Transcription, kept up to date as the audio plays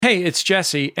Hey, it's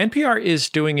Jesse. NPR is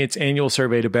doing its annual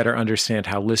survey to better understand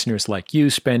how listeners like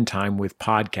you spend time with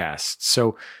podcasts.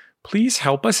 So please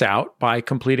help us out by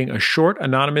completing a short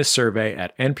anonymous survey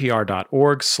at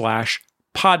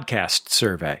npr.org/podcast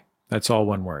survey. That's all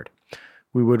one word.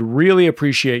 We would really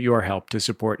appreciate your help to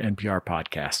support NPR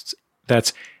podcasts.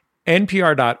 That's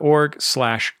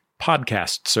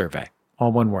npr.org/podcast survey.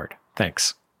 All one word.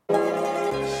 Thanks.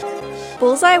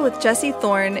 Bullseye with Jesse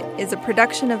Thorne is a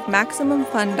production of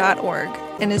MaximumFun.org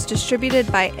and is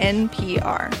distributed by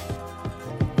NPR.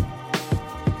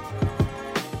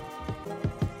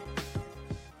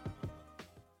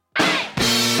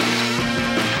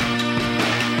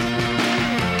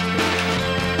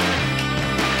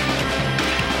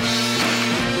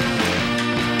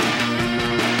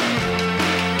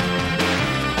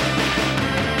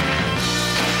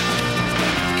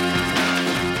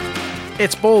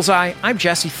 It's Bullseye. I'm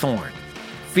Jesse Thorne.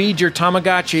 Feed your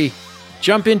Tamagotchi,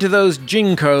 jump into those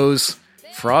Jinkos,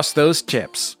 frost those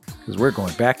tips, because we're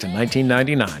going back to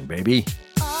 1999, baby.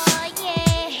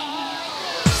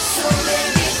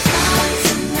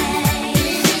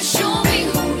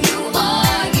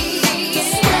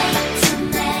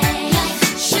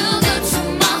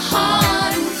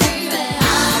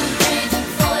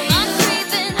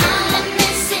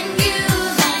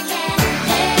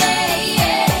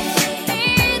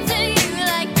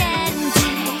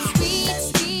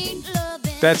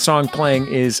 That song playing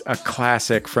is a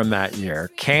classic from that year,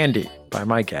 Candy, by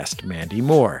my guest, Mandy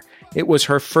Moore. It was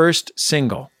her first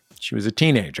single. She was a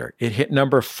teenager. It hit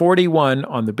number 41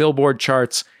 on the Billboard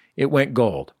charts. It went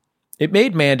gold. It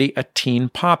made Mandy a teen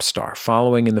pop star,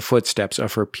 following in the footsteps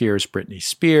of her peers Britney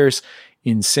Spears,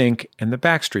 NSYNC, and the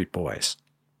Backstreet Boys.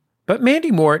 But Mandy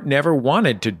Moore never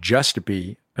wanted to just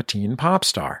be a teen pop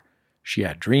star. She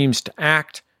had dreams to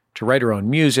act, to write her own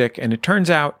music, and it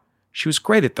turns out she was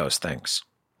great at those things.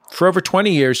 For over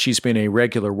 20 years, she's been a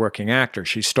regular working actor.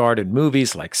 She starred in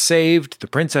movies like Saved, The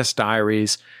Princess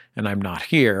Diaries, and I'm Not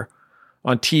Here.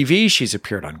 On TV, she's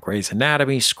appeared on Grey's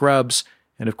Anatomy, Scrubs,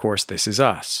 and of course, This Is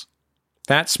Us.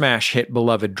 That smash hit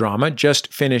beloved drama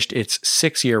just finished its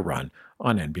 6-year run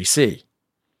on NBC.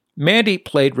 Mandy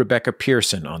played Rebecca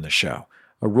Pearson on the show,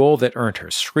 a role that earned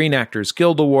her Screen Actors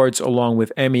Guild Awards along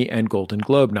with Emmy and Golden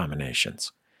Globe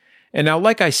nominations. And now,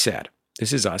 like I said,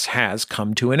 This Is Us has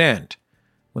come to an end.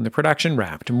 When the production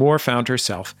wrapped, Moore found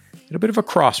herself at a bit of a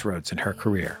crossroads in her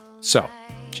career. So,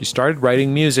 she started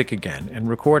writing music again and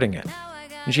recording it.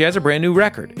 And she has a brand new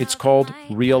record. It's called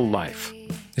Real Life.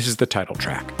 This is the title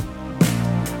track.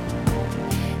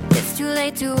 It's too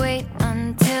late to wait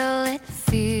until it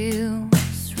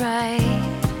feels right.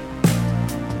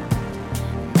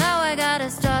 Now I gotta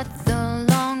start the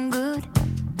long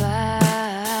goodbye.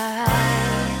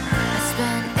 I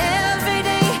spent every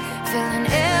day filling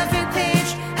every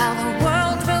page, how the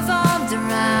world revolved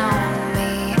around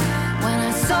me. When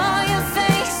I saw your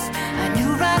face, I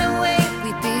knew right away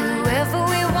we'd be whoever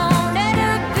we wanted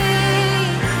to be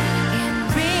in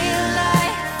real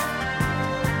life.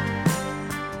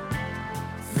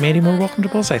 Mandy Moore, welcome to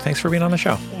Bullseye. Thanks for being on the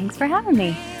show. Thanks for having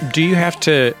me. Do you have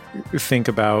to think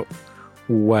about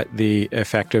what the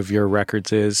effect of your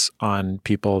records is on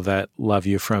people that love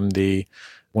you from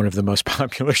one of the most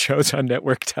popular shows on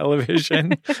network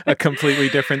television, a completely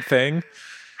different thing?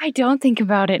 I don't think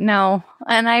about it, no.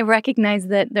 And I recognize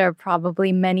that there are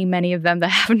probably many, many of them that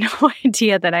have no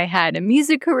idea that I had a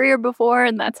music career before,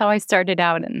 and that's how I started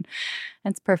out, and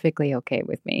that's perfectly okay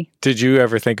with me. Did you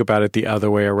ever think about it the other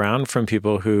way around, from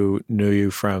people who knew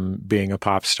you from being a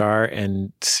pop star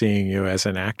and seeing you as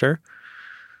an actor?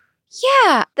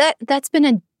 Yeah, that's been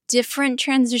a different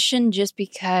transition just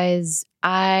because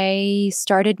I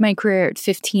started my career at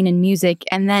 15 in music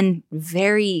and then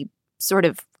very sort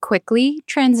of quickly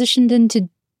transitioned into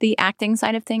the acting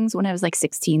side of things when I was like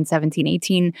 16, 17,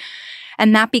 18.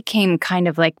 And that became kind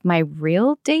of like my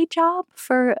real day job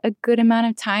for a good amount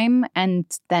of time. And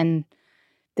then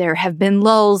there have been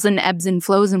lulls and ebbs and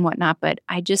flows and whatnot. But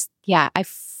I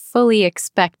fully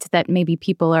expect that maybe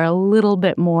people are a little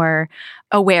bit more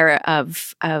aware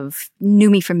of knew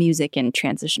me from music, and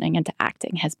transitioning into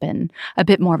acting has been a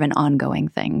bit more of an ongoing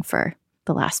thing for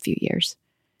the last few years.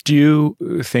 Do you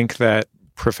think that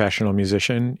professional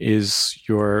musician is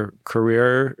your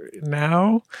career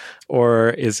now?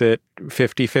 Or is it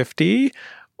 50-50?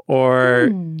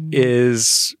 Or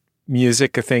is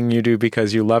music a thing you do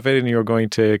because you love it and you're going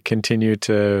to continue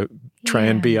to try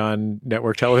and be on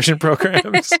network television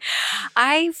programs?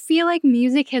 I feel like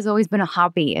music has always been a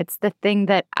hobby. It's the thing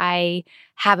that I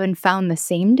haven't found the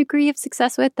same degree of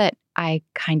success with that I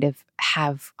kind of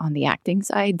have on the acting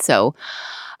side. So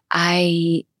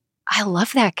I I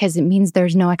love that because it means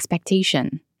there's no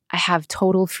expectation. I have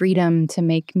total freedom to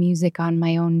make music on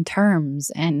my own terms.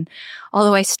 And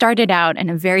although I started out in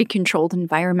a very controlled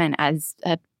environment as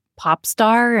a pop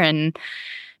star and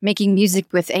making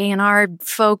music with A&R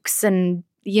folks and,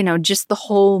 just the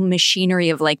whole machinery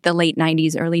of like the late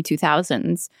 90s, early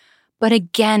 2000s. But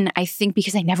again, I think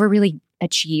because I never really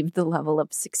achieved the level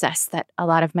of success that a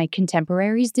lot of my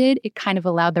contemporaries did, it kind of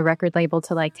allowed the record label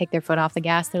to like take their foot off the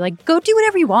gas. They're like, go do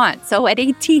whatever you want. So at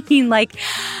 18, like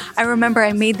I remember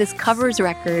I made this covers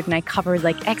record and I covered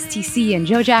like XTC and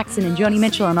Joe Jackson and Joni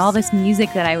Mitchell and all this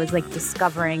music that I was like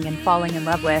discovering and falling in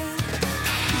love with.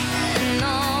 And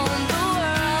all the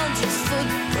world is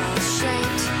football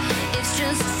shaped. It's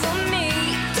just for me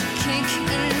to kick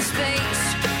in space.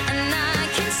 And I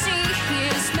can see,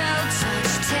 hear, smell,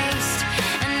 touch, taste.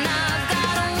 And I've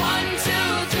got a 1,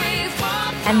 2, 3,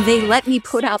 4. And they let me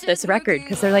put out this record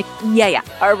because they're like, yeah,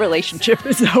 our relationship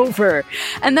is over.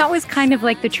 And that was kind of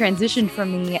like the transition for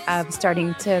me of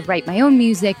starting to write my own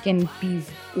music and be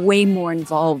way more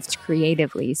involved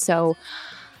creatively. So,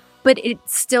 but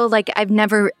it's still like I've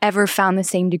never ever found the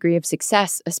same degree of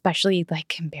success, especially like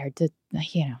compared to,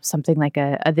 something like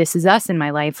a This Is Us in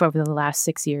my life over the last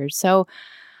 6 years. So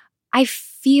I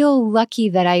feel lucky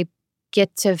that I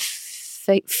get to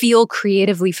feel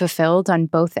creatively fulfilled on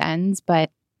both ends, but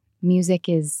music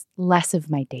is less of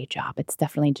my day job. It's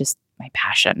definitely just my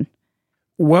passion.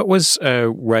 What was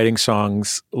writing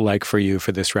songs like for you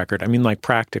for this record? I mean, like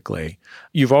practically.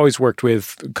 You've always worked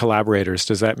with collaborators.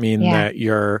 Does that mean that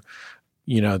you're,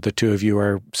 the two of you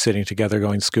are sitting together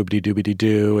going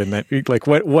Scooby-Doo, and that, like,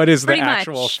 what is the Pretty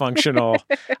actual much. Functional?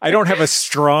 I don't have a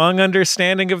strong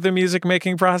understanding of the music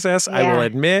making process, I will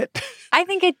admit. I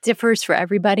think it differs for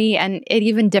everybody, and it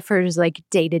even differs like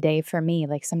day to day for me.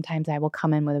 Like sometimes I will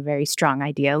come in with a very strong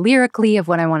idea lyrically of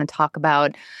what I want to talk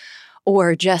about.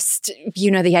 Or just,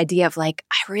 the idea of like,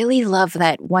 I really love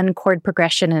that one chord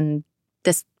progression in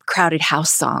this Crowded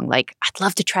House song. Like, I'd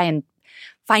love to try and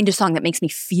find a song that makes me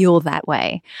feel that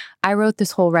way. I wrote this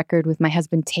whole record with my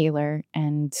husband, Taylor,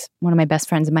 and one of my best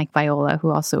friends, Mike Viola, who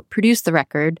also produced the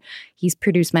record. He's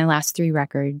produced my last 3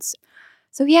 records.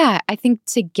 So yeah, I think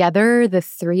together, the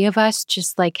 3 of us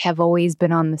just like have always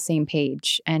been on the same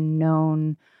page and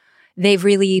known. They've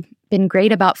really been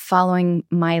great about following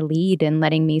my lead and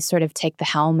letting me sort of take the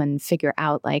helm and figure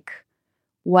out like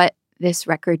what this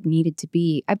record needed to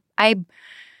be. I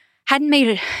hadn't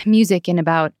made music in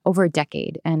about over a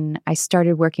decade, and I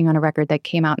started working on a record that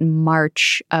came out in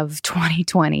March of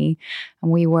 2020,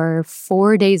 and we were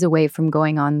 4 days away from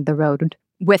going on the road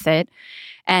with it.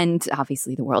 And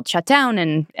obviously the world shut down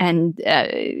and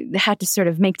had to sort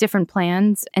of make different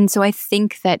plans. And so I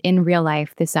think that in real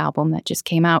life, this album that just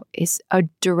came out is a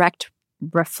direct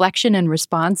reflection and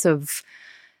response of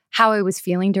how I was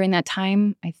feeling during that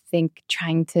time. I think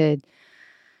trying to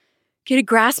get a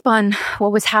grasp on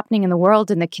what was happening in the world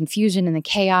and the confusion and the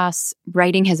chaos.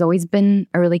 Writing has always been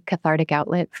a really cathartic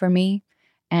outlet for me.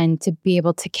 And to be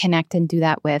able to connect and do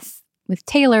that with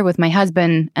Taylor, with my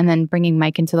husband, and then bringing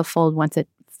Mike into the fold once it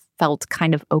felt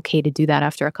kind of okay to do that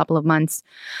after a couple of months.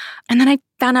 And then I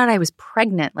found out I was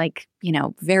pregnant,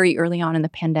 very early on in the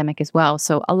pandemic as well.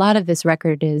 So a lot of this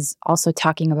record is also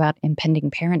talking about impending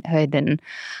parenthood and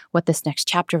what this next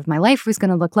chapter of my life was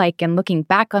going to look like, and looking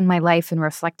back on my life and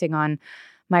reflecting on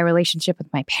my relationship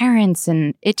with my parents.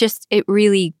 And it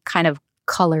really kind of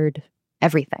colored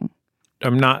everything.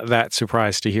 I'm not that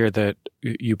surprised to hear that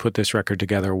you put this record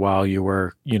together while you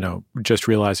were, just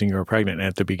realizing you were pregnant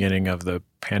at the beginning of the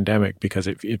pandemic, because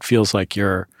it feels like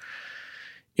you're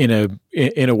in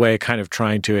a way kind of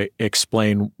trying to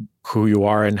explain who you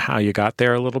are and how you got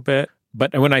there a little bit.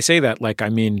 But when I say that, like, I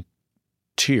mean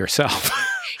to yourself.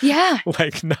 Yeah.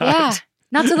 Like not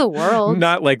to the world.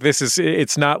 Not like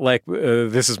it's not like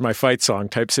this is my fight song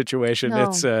type situation. No.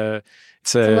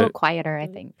 It's a little quieter, I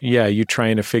think. Yeah, you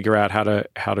trying to figure out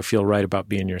how to feel right about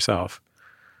being yourself.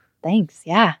 Thanks.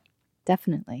 Yeah,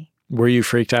 definitely. Were you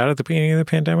freaked out at the beginning of the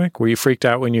pandemic? Were you freaked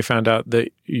out when you found out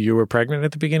that you were pregnant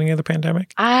at the beginning of the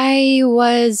pandemic? I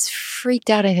was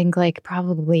freaked out, I think, like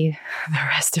probably the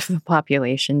rest of the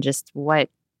population. Just what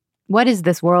is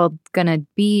this world going to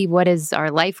be? What is our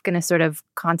life going to sort of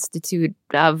constitute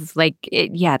of?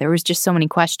 There was just so many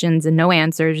questions and no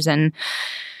answers, and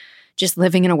just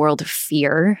living in a world of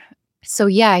fear. So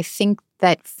yeah, I think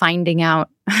that finding out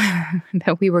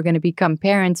that we were going to become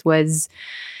parents was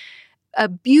a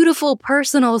beautiful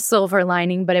personal silver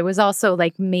lining, but it was also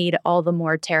like made all the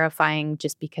more terrifying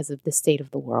just because of the state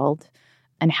of the world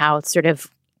and how sort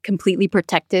of completely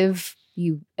protective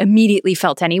you immediately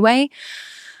felt anyway.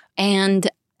 And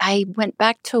I went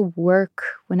back to work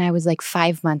when I was like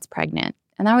 5 months pregnant.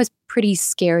 And that was pretty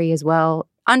scary as well.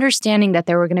 Understanding that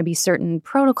there were going to be certain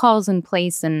protocols in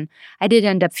place, and I did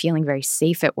end up feeling very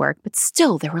safe at work, but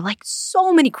still there were like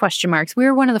so many question marks. We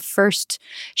were one of the first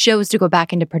shows to go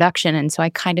back into production, and so I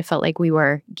kind of felt like we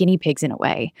were guinea pigs in a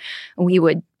way. We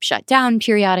would shut down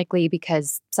periodically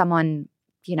because someone,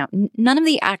 none of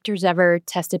the actors ever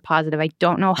tested positive. I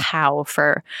don't know how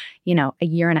for, a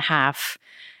year and a half,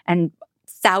 and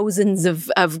thousands of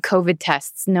COVID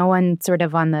tests. No one sort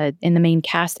of in the main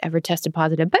cast ever tested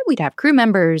positive, but we'd have crew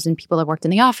members and people that worked in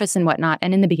the office and whatnot.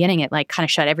 And in the beginning, it like kind of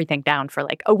shut everything down for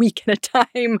like a week at a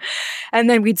time. And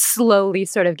then we'd slowly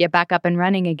sort of get back up and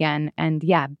running again. And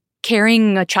yeah,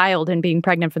 carrying a child and being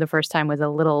pregnant for the first time was a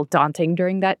little daunting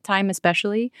during that time,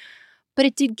 especially. But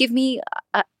it did give me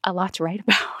a lot to write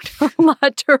about, a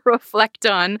lot to reflect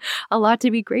on, a lot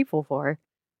to be grateful for.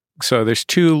 So there's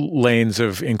two lanes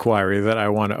of inquiry that I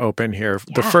want to open here.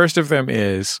 Yeah. The first of them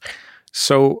is,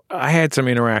 so I had some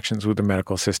interactions with the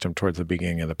medical system towards the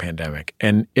beginning of the pandemic.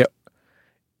 And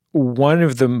one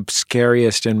of the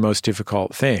scariest and most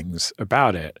difficult things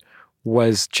about it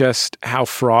was just how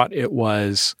fraught it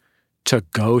was to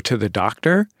go to the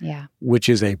doctor, which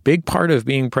is a big part of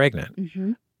being pregnant.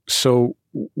 Mm-hmm. So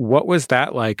what was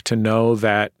that like to know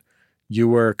that you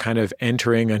were kind of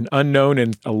entering an unknown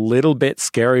and a little bit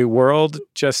scary world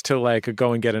just to like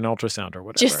go and get an ultrasound or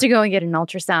whatever? Just to go and get an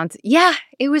ultrasound. Yeah,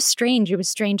 it was strange. It was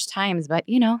strange times. But,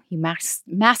 you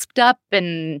masked up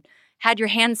and had your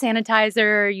hand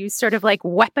sanitizer. You sort of like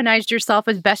weaponized yourself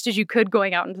as best as you could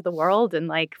going out into the world. And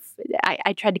like,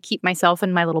 I tried to keep myself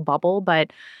in my little bubble.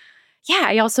 But yeah,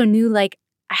 I also knew like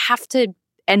I have to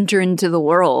enter into the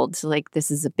world. Like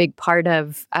this is a big part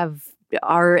of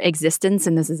our existence,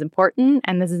 and this is important,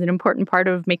 and this is an important part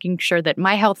of making sure that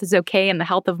my health is okay and the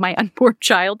health of my unborn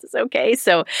child is okay.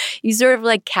 So you sort of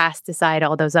like cast aside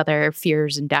all those other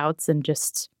fears and doubts and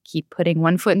just keep putting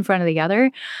one foot in front of the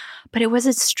other. But it was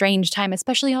a strange time,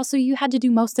 especially also you had to do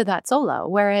most of that solo,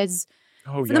 whereas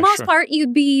for the most part,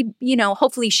 you'd be,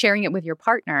 hopefully sharing it with your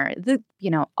partner. The,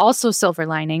 also silver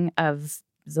lining of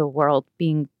the world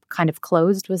being kind of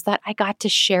closed was that I got to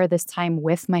share this time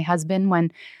with my husband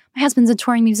when my husband's a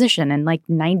touring musician and like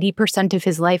 90% of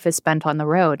his life is spent on the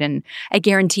road. And I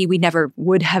guarantee we never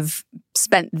would have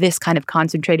spent this kind of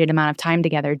concentrated amount of time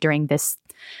together during this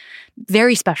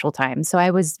very special time. So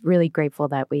I was really grateful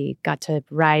that we got to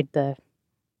ride the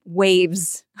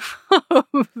waves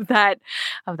of that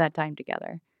time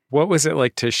together. What was it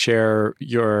like to share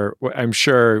I'm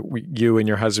sure you and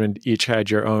your husband each had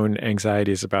your own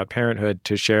anxieties about parenthood,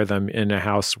 to share them in a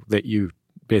house that you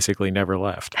basically never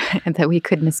left. And that we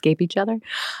couldn't escape each other.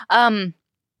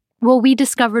 Well, we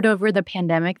discovered over the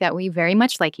pandemic that we very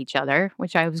much like each other,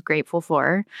 which I was grateful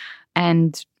for,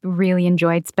 and really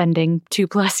enjoyed spending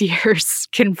 2+ years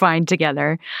confined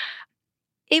together.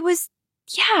 It was,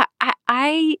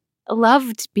 I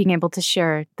loved being able to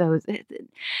share those.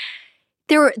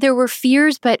 There were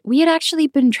fears, but we had actually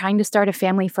been trying to start a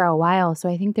family for a while. So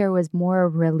I think there was more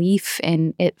relief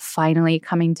in it finally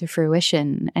coming to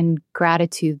fruition and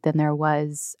gratitude than there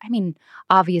was. I mean,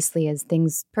 obviously, as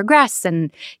things progress and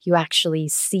you actually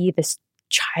see this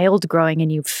child growing in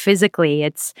you physically,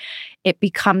 it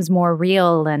becomes more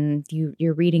real, and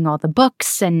you're reading all the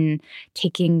books and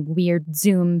taking weird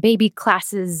Zoom baby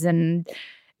classes. And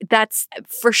that's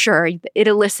for sure, it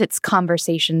elicits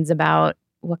conversations about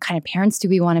what kind of parents do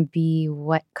we want to be?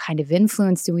 What kind of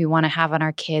influence do we want to have on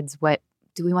our kids? What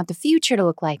do we want the future to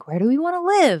look like? Where do we want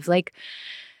to live? Like,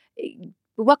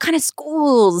 what kind of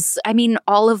schools? I mean,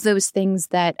 all of those things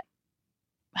that,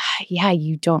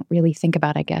 you don't really think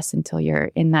about, I guess, until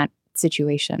you're in that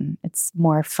situation. It's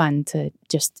more fun to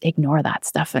just ignore that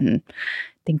stuff and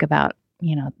think about,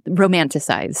 the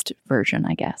romanticized version,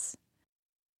 I guess.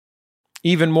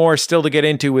 Even more still to get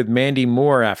into with Mandy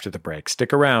Moore after the break.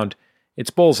 Stick around. It's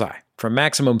Bullseye from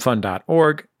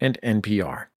MaximumFun.org and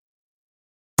NPR.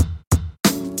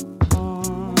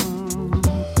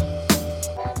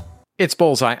 It's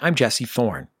Bullseye. I'm Jesse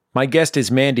Thorne. My guest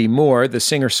is Mandy Moore, the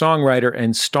singer-songwriter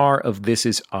and star of This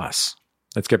Is Us.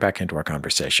 Let's get back into our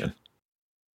conversation.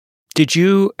 Did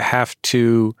you have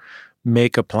to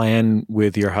make a plan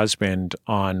with your husband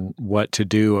on what to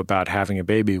do about having a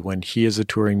baby when he is a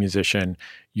touring musician,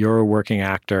 you're a working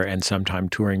actor and sometime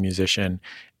touring musician,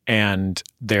 and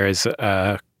there is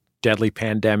a deadly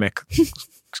pandemic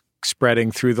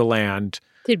spreading through the land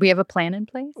Did we have a plan in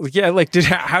place? Yeah, like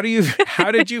how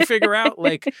did you figure out,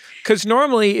 like, because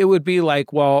normally it would be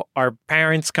like, well, our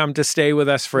parents come to stay with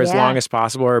us for as long as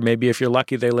possible, or maybe if you're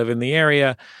lucky they live in the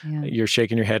area. Yeah. You're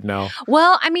shaking your head no.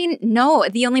 Well, I mean, no.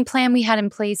 The only plan we had in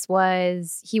place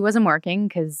was he wasn't working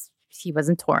because he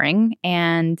wasn't touring,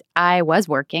 and I was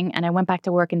working, and I went back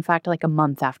to work, in fact, like a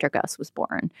month after Gus was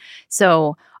born.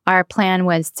 So our plan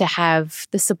was to have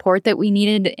the support that we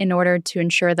needed in order to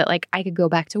ensure that like I could go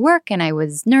back to work, and I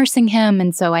was nursing him.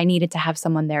 And so I needed to have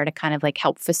someone there to kind of like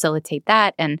help facilitate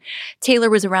that. And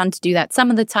Taylor was around to do that some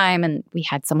of the time. And we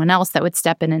had someone else that would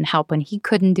step in and help when he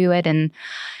couldn't do it. And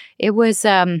it was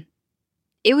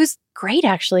great,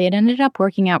 actually. It ended up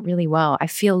working out really well. I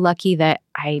feel lucky that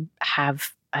I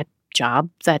have a job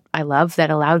that I love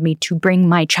that allowed me to bring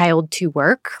my child to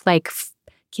work like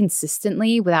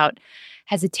consistently without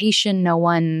hesitation. No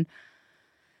one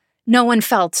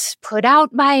felt put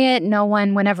out by it. No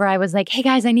one, whenever I was like, hey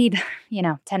guys, I need,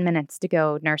 10 minutes to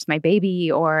go nurse my baby,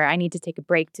 or I need to take a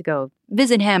break to go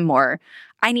visit him, or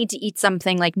I need to eat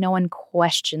something, like no one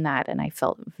questioned that. And I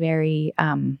felt very,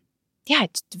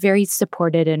 very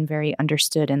supported and very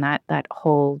understood in that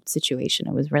whole situation.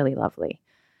 It was really lovely.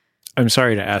 I'm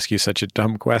sorry to ask you such a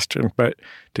dumb question, but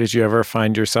did you ever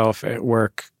find yourself at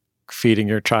work feeding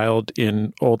your child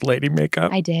in old lady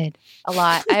makeup? I did a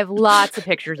lot. I have lots of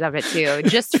pictures of it too,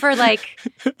 just for like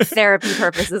therapy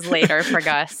purposes later for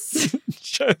Gus.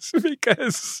 Just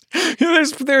because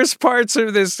there's parts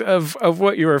of this of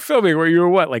what you were filming where you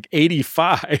were like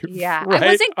 85. Yeah, right? I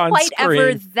wasn't On quite screen.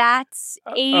 ever that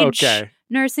age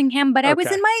nursing him, but I was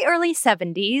Okay. in my early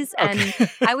 70s, and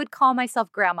I would call myself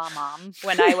Grandma Mom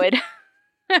when I would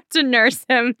have to nurse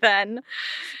him then.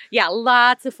 Yeah,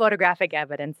 lots of photographic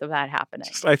evidence of that happening.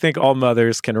 I think all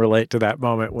mothers can relate to that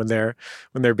moment when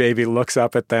their baby looks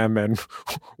up at them and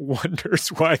wonders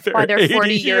why they're 40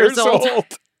 80 years old.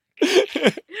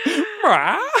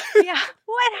 Ah. Yeah,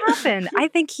 what happened? I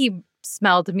think he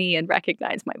smelled me and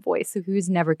recognized my voice, so he was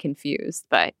never confused.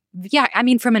 But yeah, I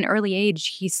mean, from an early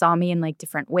age, he saw me in like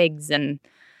different wigs, and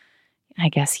I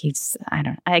guess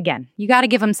again, you got to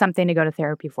give him something to go to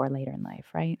therapy for later in life,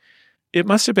 right? It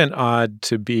must have been odd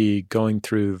to be going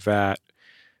through that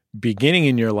beginning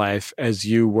in your life as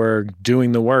you were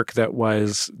doing the work that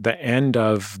was the end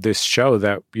of this show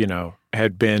that,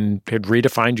 had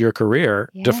redefined your career,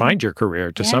 defined your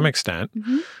career to some extent.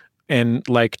 Mm-hmm. And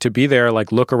like to be there,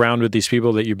 like look around with these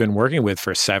people that you've been working with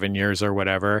for 7 years or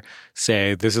whatever,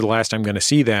 say, this is the last I'm going to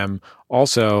see them.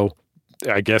 Also,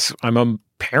 I guess I'm a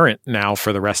parent now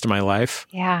for the rest of my life.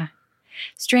 Yeah.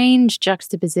 Strange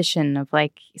juxtaposition of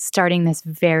like starting this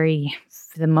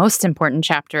the most important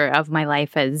chapter of my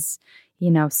life as,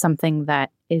 something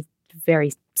that is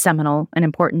very seminal and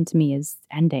important to me is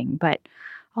ending, but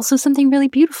also something really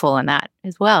beautiful in that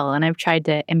as well. And I've tried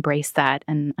to embrace that.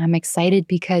 And I'm excited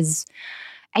because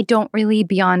I don't really,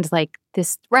 beyond like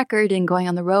this record and going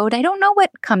on the road, I don't know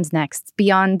what comes next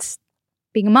beyond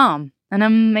being a mom. And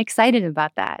I'm excited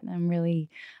about that.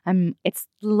 It's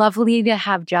lovely to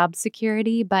have job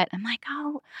security, but I'm like,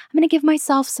 I'm going to give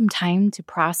myself some time to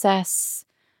process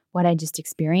what I just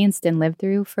experienced and lived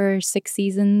through for 6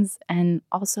 seasons. And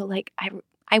also like,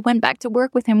 I went back to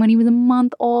work with him when he was a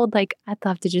month old. Like, I'd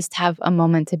love to just have a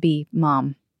moment to be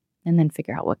mom and then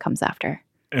figure out what comes after.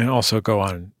 And also go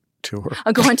on tour.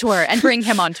 I'll go on tour and bring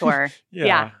him on tour.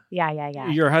 Yeah. Yeah.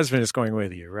 Your husband is going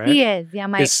with you, right? He is. Yeah.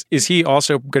 Is he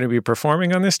also going to be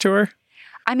performing on this tour?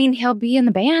 I mean, he'll be in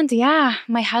the band. Yeah.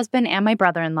 My husband and my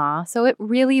brother-in-law. So it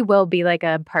really will be like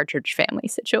a Partridge Family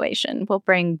situation. We'll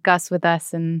bring Gus with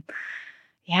us and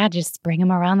just bring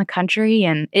him around the country.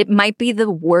 And it might be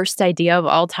the worst idea of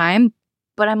all time,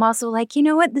 but I'm also like, you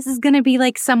know what? This is going to be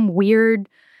like some weird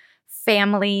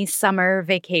family summer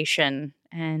vacation.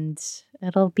 And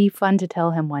it'll be fun to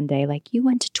tell him one day, like, you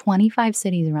went to 25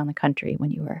 cities around the country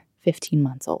when you were 15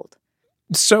 months old.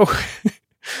 So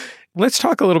let's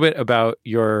talk a little bit about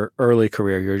your early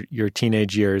career, your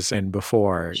teenage years and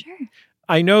before. Sure.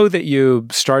 I know that you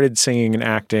started singing and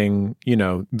acting,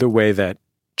 the way that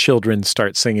children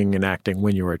start singing and acting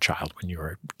when you were a child, when you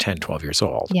were 10, 12 years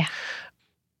old. Yeah.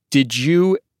 Did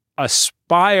you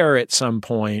aspire at some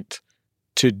point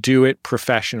to do it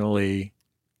professionally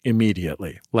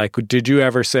immediately? Like, did you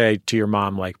ever say to your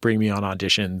mom, like, bring me on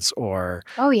auditions or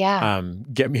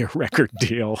get me a record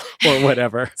deal or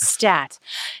whatever? Stat.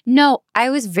 No, I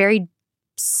was very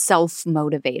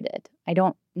self-motivated. I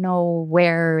don't know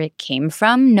where it came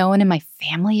from. No one in my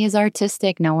family is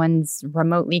artistic. No one's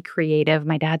remotely creative.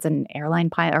 My dad's an airline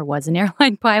pilot or was an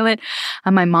airline pilot.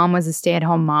 And my mom was a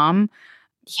stay-at-home mom.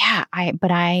 Yeah, I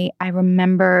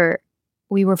remember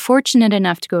we were fortunate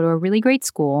enough to go to a really great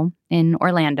school in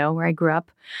Orlando, where I grew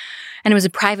up. And it was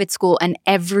a private school, and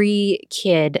every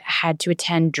kid had to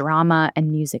attend drama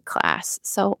and music class.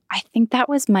 So I think that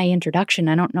was my introduction.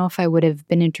 I don't know if I would have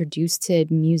been introduced to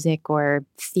music or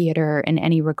theater in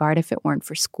any regard if it weren't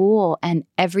for school. And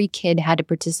every kid had to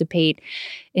participate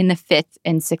in the 5th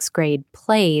and 6th grade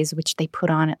plays, which they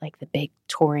put on at like the big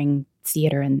touring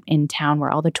theater in town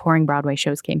where all the touring Broadway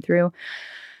shows came through.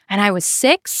 And I was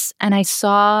 6, and I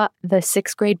saw the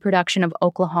 6th grade production of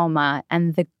Oklahoma,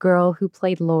 and the girl who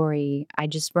played Laurie, I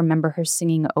just remember her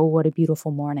singing "Oh, What a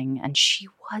Beautiful Morning," and she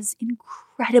was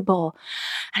incredible.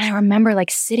 And I remember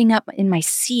like sitting up in my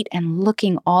seat and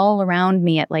looking all around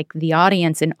me at like the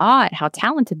audience in awe at how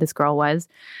talented this girl was.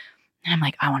 And I'm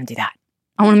like, I want to do that.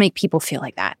 I want to make people feel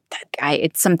like that. That guy,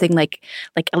 it's something like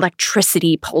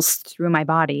electricity pulsed through my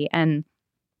body. And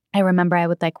I remember I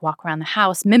would like walk around the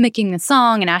house mimicking the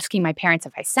song and asking my parents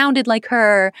if I sounded like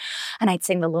her. And I'd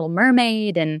sing The Little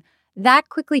Mermaid. And that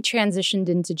quickly transitioned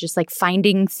into just like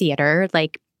finding theater,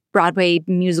 like Broadway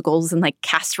musicals and like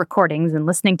cast recordings and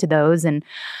listening to those. And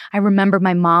I remember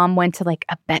my mom went to like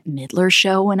a Bette Midler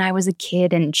show when I was a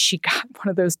kid, and she got one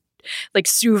of those like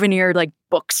souvenir like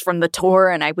books from the tour,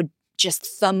 and I would just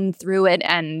thumb through it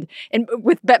and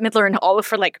with Bette Midler and all of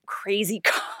her like crazy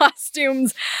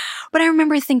costumes. But I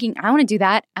remember thinking, I want to do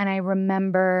that. And I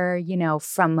remember,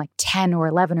 from like 10 or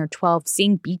 11 or 12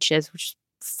 seeing Beaches, which is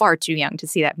far too young to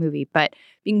see that movie, but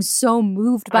being so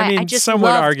moved by I just some would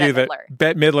loved argue Bette that Midler.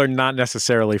 Bette Midler not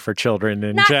necessarily for children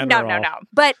in general. No.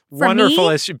 But for wonderful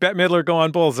me, as Bette Midler go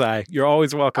on Bullseye. You're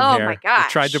always welcome here. Oh my gosh.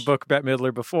 I've tried to book Bette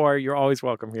Midler before. You're always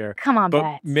welcome here. Come on, but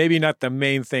Bette. maybe not the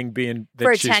main thing being that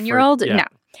For a she's 10-year-old? Yeah. No.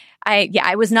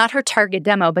 I was not her target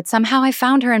demo, but somehow I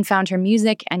found her and found her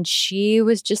music, and she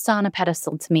was just on a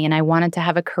pedestal to me, and I wanted to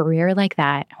have a career like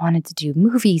that. I wanted to do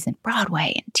movies and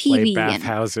Broadway and TV. Play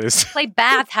bathhouses. Play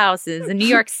bathhouses in New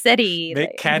York City.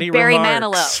 Make catty Barry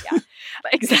remarks. Manilow. Yeah,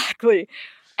 exactly.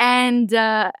 And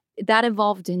that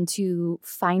evolved into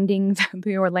finding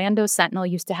the Orlando Sentinel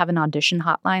used to have an audition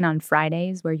hotline on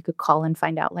Fridays where you could call and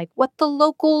find out like what the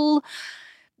local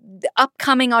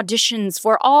upcoming auditions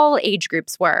for all age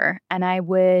groups were. And I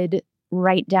would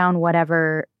write down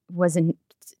whatever was in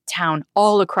town,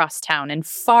 all across town, in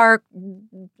far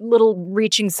little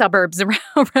reaching suburbs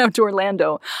around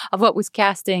Orlando of what was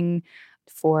casting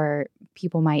for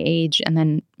people my age. And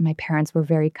then my parents were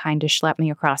very kind to schlep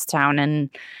me across town and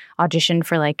audition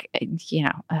for like,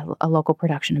 a local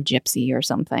production of Gypsy or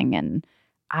something. And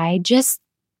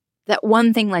that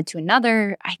one thing led to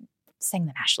another. I sang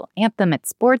the national anthem at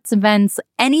sports events,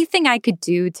 anything I could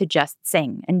do to just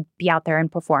sing and be out there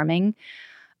and performing.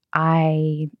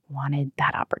 I wanted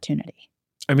that opportunity.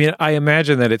 I mean, I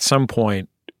imagine that at some point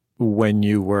when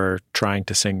you were trying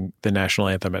to sing the national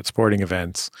anthem at sporting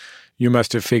events, you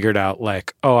must have figured out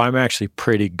like, oh, I'm actually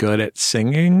pretty good at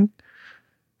singing.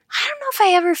 I don't know if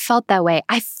I ever felt that way.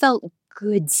 I felt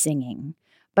good singing,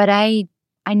 but I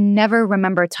never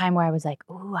remember a time where I was like,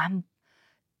 oh,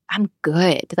 I'm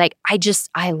good. Like,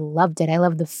 I loved it. I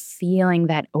loved the feeling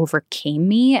that overcame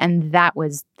me. And that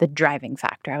was the driving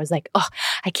factor. I was like, oh,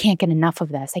 I can't get enough of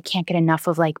this. I can't get enough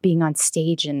of like being on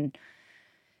stage and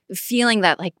feeling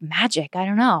that like magic. I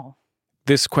don't know.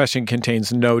 This question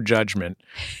contains no judgment.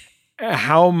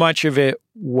 How much of it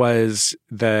was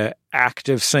the act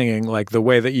of singing, like the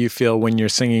way that you feel when you're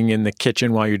singing in the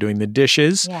kitchen while you're doing the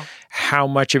dishes? Yeah. How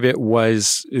much of it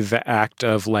was the act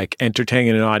of like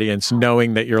entertaining an audience,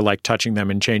 knowing that you're like touching them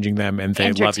and changing them and they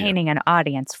love you? Entertaining an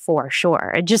audience for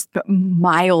sure. Just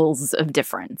miles of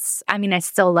difference. I mean, I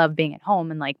still love being at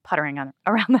home and like puttering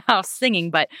around the house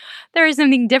singing, but there is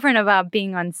something different about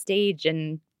being on stage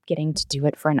and getting to do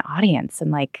it for an audience and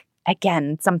like,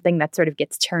 again, something that sort of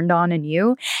gets turned on in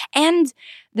you. And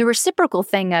the reciprocal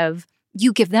thing of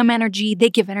you give them energy, they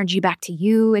give energy back to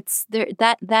you. It's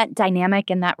that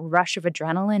dynamic and that rush of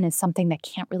adrenaline is something that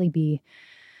can't really be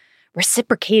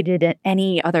reciprocated at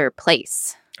any other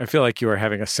place. I feel like you are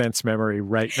having a sense memory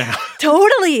right now.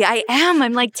 Totally, I am.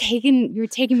 I'm like you're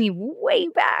taking me way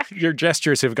back. Your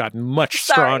gestures have gotten much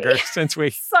stronger since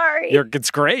we... Sorry. It's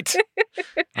great.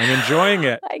 I'm enjoying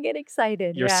it. I get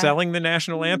excited. You're selling the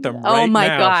national anthem right oh my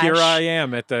now. Gosh. Here I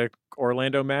am at the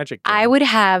Orlando Magic game. I would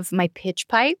have my pitch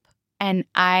pipe and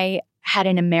I had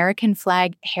an American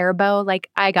flag hair bow.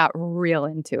 Like I got real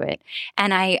into it.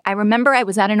 And I remember I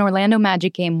was at an Orlando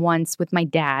Magic game once with my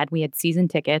dad. We had season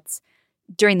tickets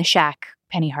during the Shaq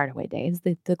Penny Hardaway days,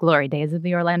 the glory days of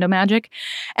the Orlando Magic.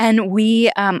 And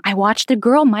I watched a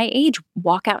girl my age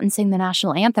walk out and sing the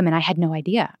national anthem and I had no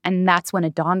idea. And that's when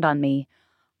it dawned on me,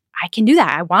 I can do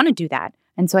that. I want to do that.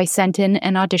 And so I sent in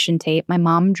an audition tape. My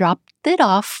mom dropped it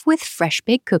off with fresh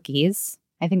baked cookies.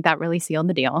 I think that really sealed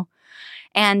the deal.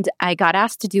 And I got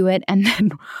asked to do it. And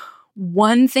then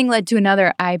one thing led to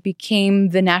another. I became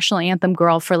the national anthem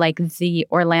girl for like the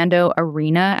Orlando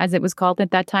Arena, as it was called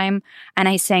at that time. And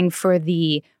I sang for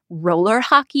the roller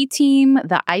hockey team,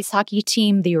 the ice hockey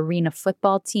team, the arena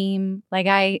football team. Like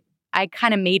I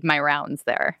kind of made my rounds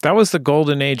there. That was the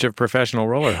golden age of professional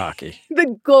roller hockey.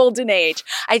 The golden age.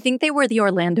 I think they were the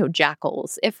Orlando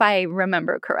Jackals, if I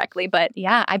remember correctly. But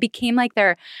yeah, I became like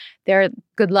their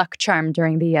good luck charm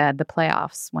during the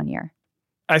playoffs one year.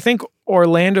 I think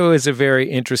Orlando is a very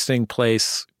interesting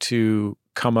place to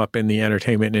come up in the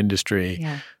entertainment industry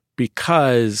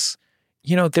because,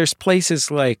 there's places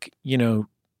like,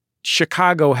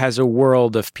 Chicago has a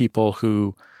world of people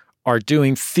who are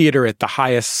doing theater at the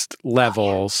highest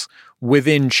levels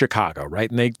within Chicago, right?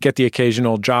 And they get the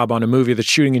occasional job on a movie that's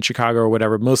shooting in Chicago or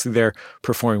whatever. Mostly they're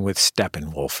performing with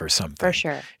Steppenwolf or something. For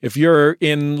sure. If you're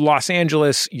in Los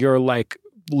Angeles, you're like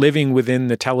living within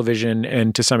the television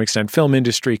and to some extent film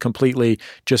industry completely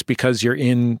just because you're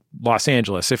in Los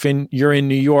Angeles. If you're in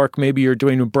New York, maybe you're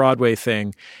doing a Broadway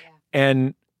thing. Yeah.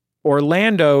 And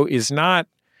Orlando is not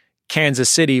Kansas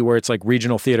City where it's like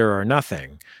regional theater or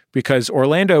nothing, because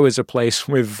Orlando is a place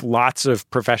with lots of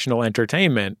professional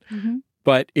entertainment,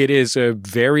 but it is a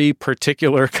very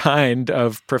particular kind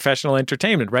of professional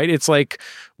entertainment, right? It's like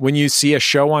when you see a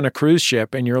show on a cruise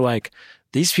ship and you're like,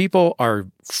 these people are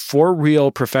for real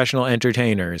professional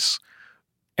entertainers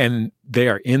and they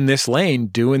are in this lane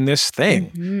doing this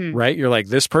thing, right? You're like,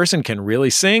 this person can really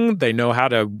sing. They know how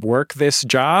to work this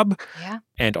job. Yeah.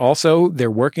 And also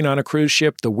they're working on a cruise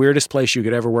ship, the weirdest place you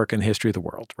could ever work in the history of the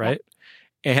world, right?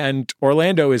 And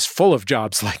Orlando is full of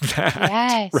jobs like that,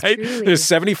 yes, right? Truly. There's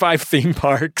 75 theme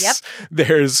parks. Yep.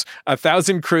 There's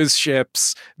 1,000 cruise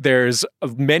ships. There's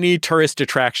many tourist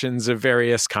attractions of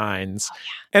various kinds. Oh,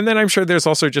 yeah. And then I'm sure there's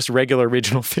also just regular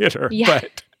regional theater. Yeah.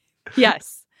 But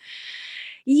yes.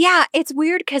 Yeah, it's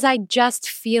weird because I just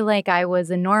feel like I was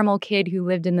a normal kid who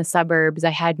lived in the suburbs. I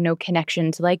had no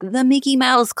connection to like the Mickey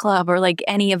Mouse Club or like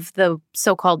any of the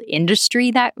so-called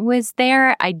industry that was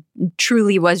there. I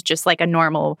truly was just like a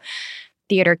normal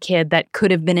theater kid that could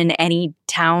have been in any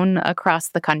town across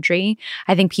the country.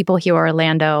 I think people hear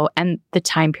Orlando and the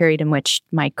time period in which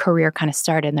my career kind of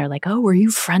started, and they're like, oh, were you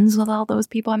friends with all those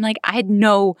people? I'm like, I had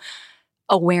no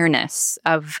awareness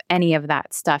of any of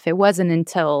that stuff. It wasn't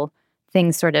until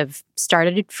things sort of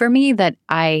started for me that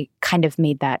I kind of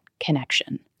made that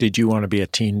connection. Did you want to be a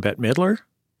teen Bette Midler?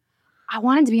 I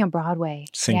wanted to be on Broadway.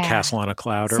 Sing Castle on a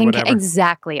Cloud or whatever?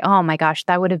 Exactly. Oh my gosh,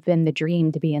 that would have been the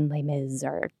dream, to be in Les Mis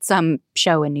or some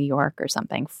show in New York or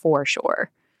something, for sure.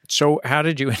 So how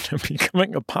did you end up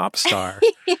becoming a pop star?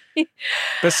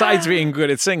 Besides being good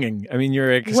at singing. I mean,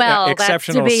 you're exceptional that's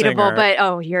debatable, singer.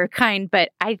 But you're kind.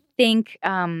 But I think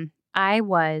I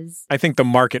think the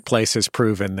marketplace has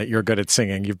proven that you're good at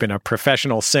singing. You've been a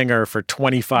professional singer for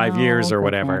 25 years or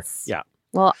whatever. Goodness. Yeah.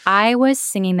 Well, I was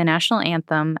singing the national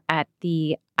anthem at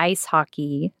the ice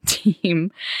hockey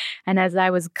team. And as I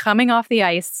was coming off the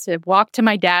ice to walk to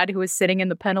my dad, who was sitting in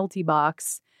the penalty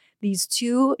box, these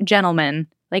two gentlemen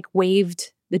like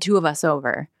waved the two of us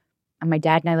over. And my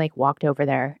dad and I like walked over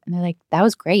there and they're like, that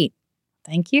was great.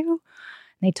 Thank you.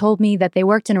 And they told me that they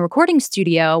worked in a recording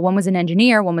studio. One was an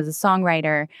engineer, one was a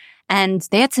songwriter. And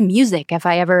they had some music if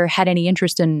I ever had any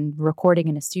interest in recording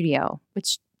in a studio,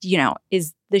 which, you know,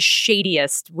 is the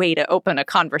shadiest way to open a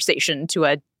conversation to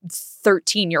a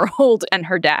 13-year-old and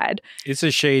her dad. It's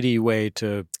a shady way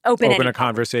to open a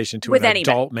conversation to an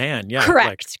adult man. Yeah.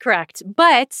 Correct.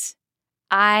 But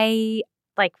I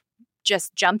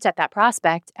just jumped at that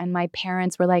prospect, and my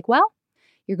parents were like, well,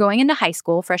 you're going into high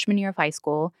school, freshman year of high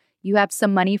school. You have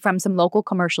some money from some local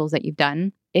commercials that you've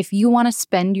done. If you want to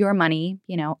spend your money,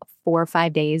 4 or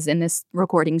 5 days in this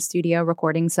recording studio,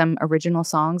 recording some original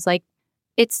songs,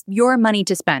 it's your money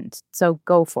to spend. So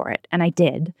go for it. And I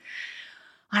did.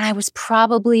 And I was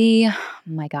probably,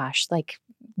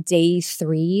 day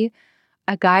 3,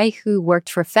 a guy who worked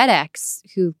for FedEx,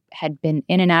 who had been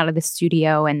in and out of the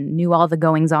studio and knew all the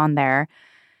goings on there,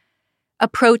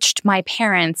 approached my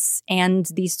parents and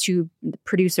these two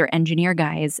producer engineer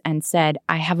guys and said,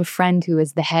 I have a friend who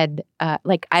is the head, I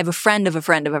have a friend of a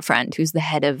friend of a friend who's the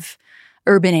head of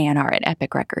urban A&R at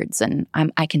Epic Records, and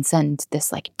I can send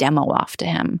this demo off to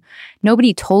him.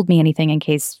 Nobody told me anything in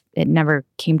case it never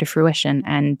came to fruition,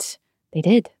 and they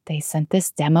did. They sent this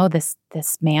demo. This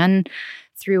man,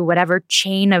 through whatever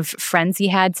chain of friends he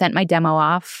had, sent my demo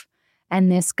off.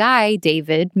 And this guy,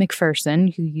 David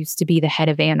McPherson, who used to be the head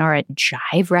of A&R at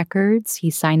Jive Records, he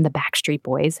signed the Backstreet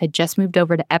Boys, had just moved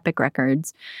over to Epic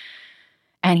Records.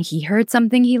 And he heard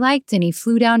something he liked and he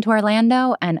flew down to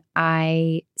Orlando and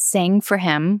I sang for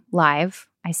him live.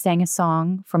 I sang a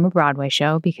song from a Broadway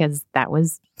show because that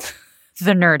was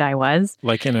the nerd I was.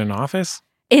 Like in an office?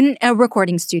 In a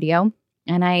recording studio.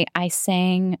 And I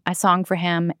sang a song for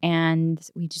him and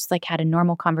we just like had a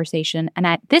normal conversation. And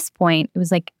at this point, it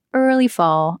was like early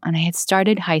fall and I had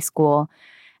started high school.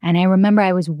 And I remember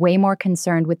I was way more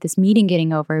concerned with this meeting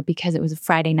getting over because it was a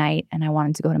Friday night and I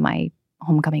wanted to go to my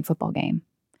homecoming football game.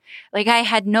 Like I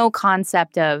had no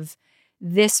concept of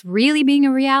this really being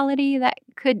a reality that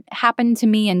could happen to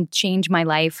me and change my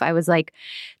life. I was like,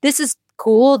 this is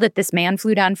cool that this man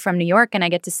flew down from New York and I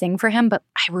get to sing for him. But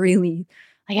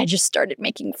I just started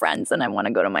making friends and I want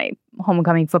to go to my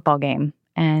homecoming football game.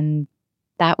 And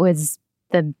that was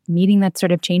the meeting that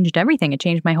sort of changed everything. It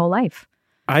changed my whole life.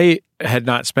 I had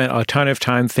not spent a ton of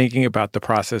time thinking about the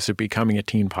process of becoming a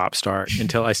teen pop star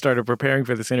until I started preparing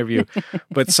for this interview.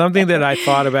 But something that I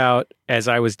thought about as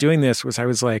I was doing this was I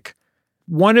was like,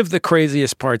 one of the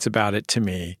craziest parts about it to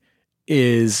me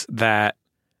is that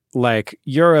like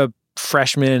you're a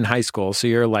freshman in high school, so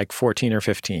you're like 14 or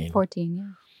 15. 14, yeah.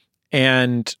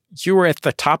 And you were at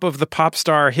the top of the pop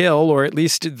star hill, or at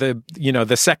least the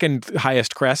second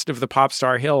highest crest of the pop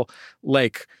star hill,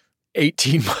 like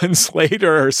 18 months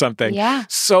later or something. Yeah.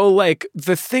 So like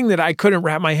the thing that I couldn't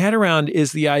wrap my head around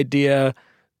is the idea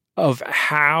of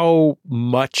how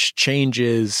much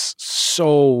changes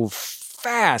so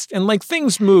fast. And like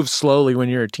things move slowly when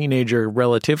you're a teenager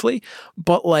relatively,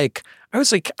 but like I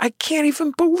was like, I can't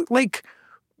even believe like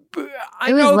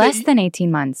it was less than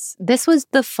 18 months. This was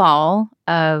the fall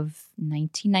of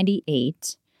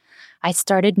 1998. I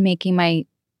started making my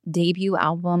debut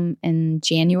album in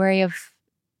January of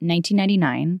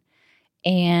 1999.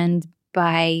 And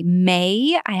by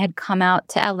May, I had come out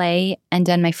to LA and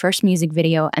done my first music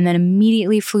video and then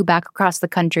immediately flew back across the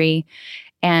country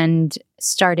and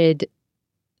started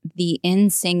the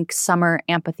NSYNC Summer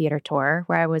Amphitheater Tour,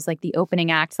 where I was like the opening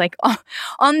act, like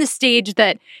on the stage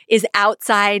that is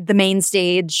outside the main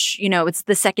stage. You know, it's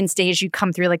the second stage. You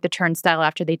come through like the turnstile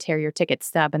after they tear your ticket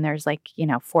stub and there's like,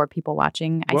 4 people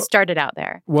watching. I started out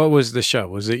there. What was the show?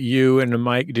 Was it you and a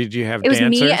mic? Did you have dancers? It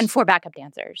was me and 4 backup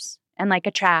dancers and like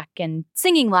a track and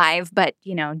singing live, but,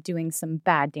 doing some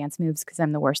bad dance moves because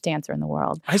I'm the worst dancer in the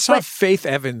world. I saw Faith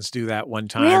Evans do that one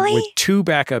time with 2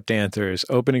 backup dancers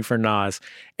opening for Nas.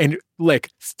 And like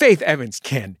Faith Evans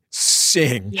can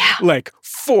sing like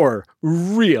for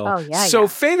real. Oh, yeah. So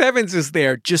Faith Evans is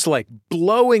there just like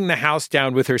blowing the house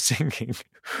down with her singing.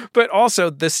 But also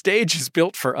the stage is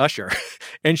built for Usher.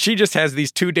 And she just has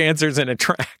these 2 dancers and a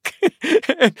track.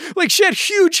 Like she had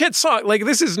huge hit songs. Like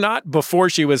this is not before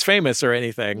she was famous or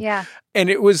anything. Yeah. And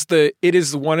it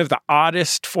is one of the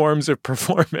oddest forms of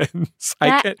performance.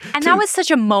 That was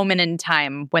such a moment in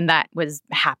time when that was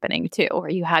happening too, where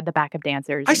you had the backup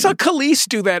dancers. I saw Khalees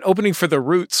do that opening for the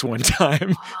Roots one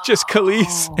time. Just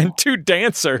Khalees and 2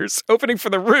 dancers opening for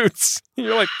the Roots. And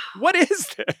you're like, what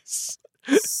is this?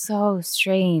 So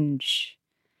strange.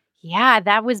 Yeah,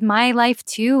 that was my life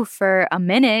too for a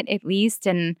minute at least.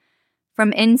 And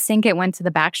from NSYNC, it went to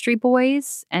the Backstreet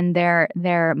Boys and their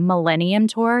Millennium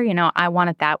Tour, I Want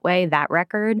It That Way, that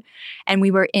record. And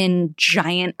we were in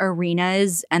giant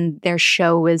arenas and their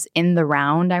show was in the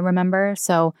round, I remember.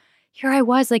 So here I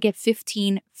was like at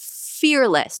 15,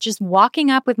 fearless, just walking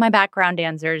up with my background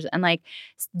dancers and like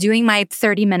doing my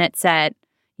 30-minute set,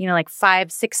 like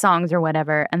 5-6 songs or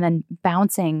whatever, and then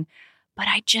bouncing. But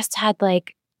I just had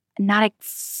like not a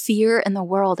fear in the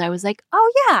world. I was like,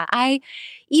 oh yeah,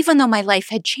 even though my life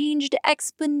had changed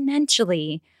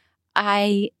exponentially,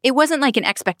 it wasn't like an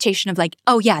expectation of like,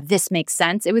 oh yeah, this makes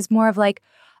sense. It was more of like,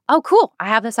 oh cool, I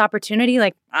have this opportunity.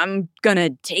 Like I'm gonna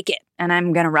take it and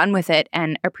I'm gonna run with it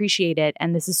and appreciate it.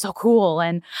 And this is so cool.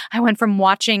 And I went from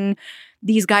watching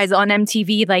these guys on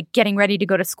MTV, like getting ready to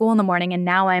go to school in the morning. And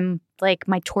now I'm like,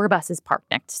 my tour bus is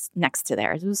parked next to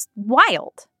theirs. It was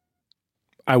wild.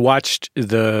 I watched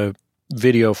the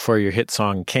video for your hit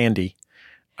song Candy.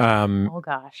 Oh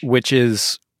gosh. Which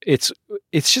is, it's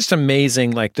just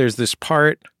amazing. Like there's this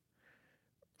part,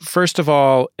 first of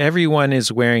all, everyone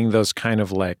is wearing those kind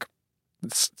of like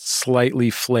slightly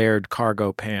flared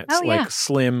cargo pants, like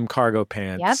slim cargo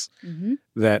pants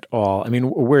that all, I mean,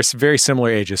 we're very similar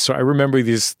ages. So I remember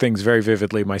these things very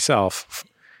vividly myself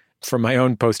from my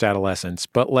own post-adolescence,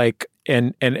 but like,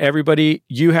 and everybody,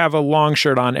 you have a long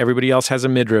shirt on, everybody else has a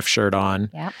midriff shirt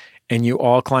on, and you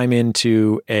all climb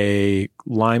into a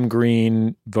lime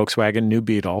green Volkswagen New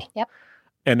Beetle.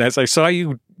 And as I saw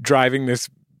you driving this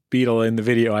Beetle in the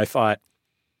video, I thought,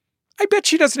 I bet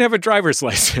she doesn't have a driver's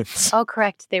license. Oh,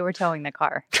 correct. They were towing the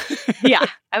car. Yeah,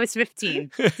 I was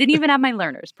 15. Didn't even have my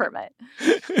learner's permit.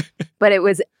 But it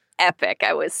was epic.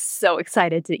 I was so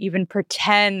excited to even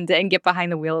pretend and get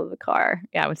behind the wheel of the car.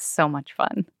 Yeah, it was so much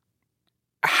fun.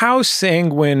 How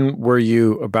sanguine were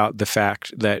you about the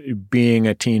fact that being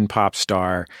a teen pop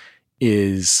star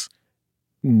is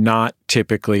not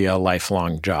typically a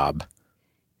lifelong job?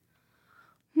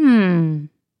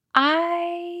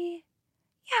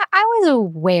 I was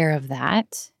aware of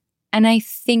that. And I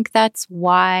think that's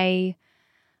why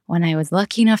when I was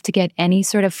lucky enough to get any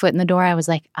sort of foot in the door, I was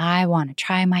like, I want to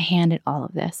try my hand at all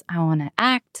of this. I want to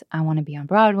act. I want to be on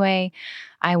Broadway.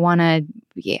 I want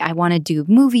to do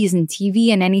movies and TV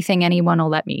and anything anyone will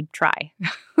let me try.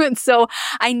 And so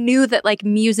I knew that like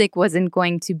music wasn't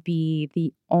going to be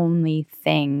the only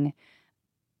thing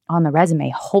on the resume,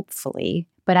 hopefully.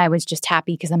 But I was just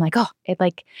happy because I'm like, oh, it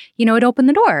opened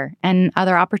the door and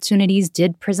other opportunities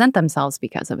did present themselves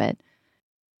because of it.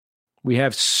 We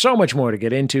have so much more to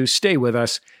get into. Stay with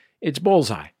us. It's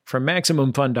Bullseye from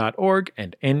MaximumFun.org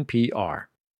and NPR.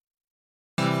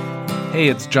 Hey,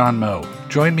 it's John Moe.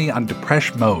 Join me on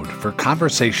Depresh Mode for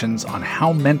conversations on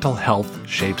how mental health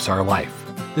shapes our life.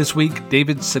 This week,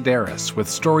 David Sedaris with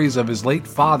stories of his late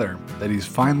father that he's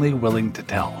finally willing to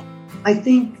tell. I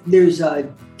think there's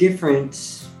a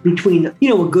difference between,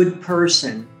 a good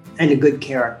person and a good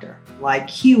character. Like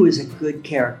Hugh is a good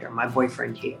character, my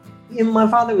boyfriend Hugh. And my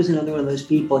father was another one of those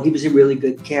people. He was a really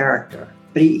good character,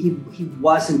 but he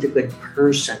wasn't a good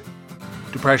person.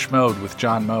 Depresh Mode with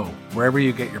John Moe, wherever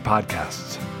you get your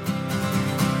podcasts.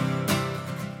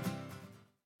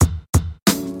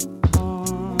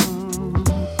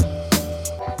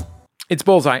 It's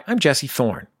Bullseye. I'm Jesse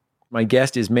Thorne. My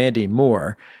guest is Mandy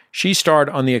Moore. She starred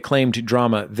on the acclaimed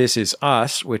drama This Is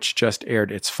Us, which just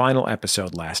aired its final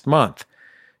episode last month.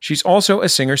 She's also a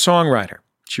singer-songwriter.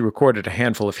 She recorded a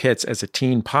handful of hits as a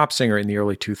teen pop singer in the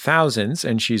early 2000s,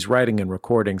 and she's writing and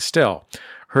recording still.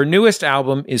 Her newest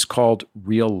album is called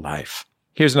Real Life.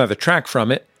 Here's another track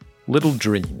from it, Little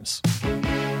Dreams.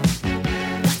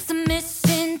 What's the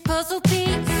missing puzzle piece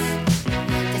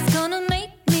that's gonna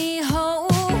make me whole?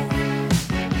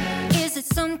 Is it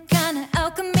some kind of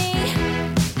alchemy?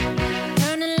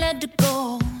 Turning lead to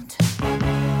gold.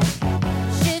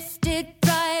 Shifted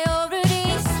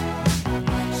priorities.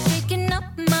 Shaking up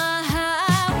my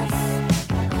house.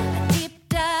 A deep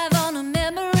dive on a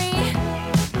memory.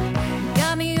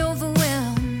 Got me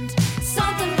overwhelmed.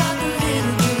 Something about the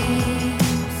little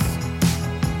dreams.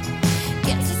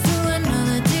 Gets us through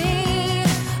another day.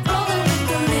 Rolling with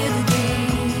the little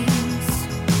games.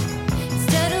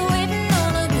 Instead of waiting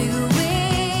on a bigger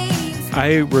wave.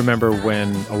 I remember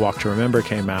when A Walk to Remember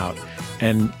came out,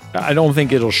 and I don't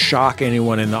think it'll shock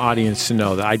anyone in the audience to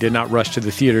know that I did not rush to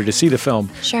the theater to see the film.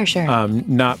 Sure.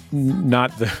 Not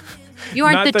the... You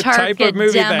aren't not the type target of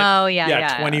movie demo.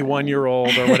 that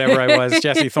 21-year-old or whatever I was,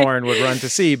 Jesse Thorne would run to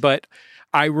see. But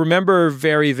I remember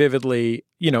very vividly,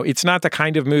 it's not the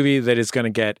kind of movie that is going to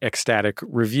get ecstatic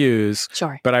reviews.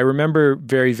 Sure. But I remember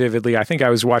very vividly, I think I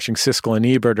was watching Siskel and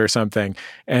Ebert or something,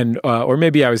 and or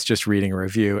maybe I was just reading a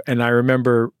review, and I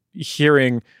remember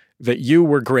hearing that you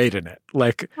were great in it.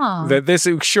 Like Aw. that this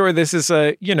is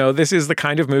the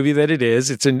kind of movie that it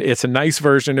is. It's a nice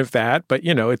version of that, but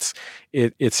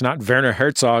it's not Werner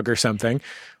Herzog or something.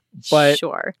 But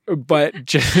Sure. But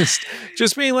just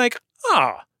being like,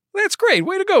 oh, that's great.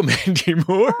 Way to go, Mandy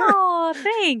Moore. Oh,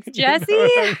 thanks, Jesse. You know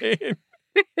what I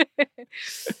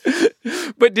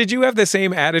mean? But did you have the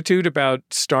same attitude about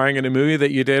starring in a movie that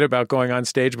you did about going on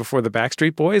stage before the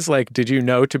Backstreet Boys? Like, did you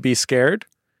know to be scared?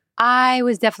 I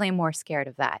was definitely more scared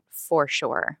of that, for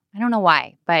sure. I don't know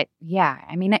why, but yeah.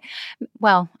 I mean,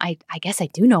 I guess I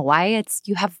do know why. It's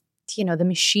you have, the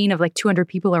machine of like 200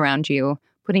 people around you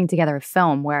putting together a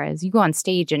film, whereas you go on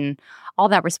stage and all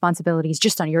that responsibility is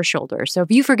just on your shoulders. So if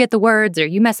you forget the words or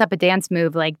you mess up a dance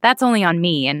move, like that's only on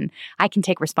me and I can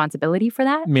take responsibility for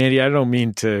that. Mandy, I don't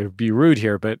mean to be rude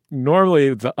here, but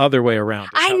normally the other way around.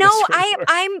 I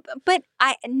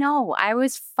know I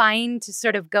was fine to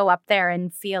sort of go up there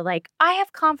and feel like I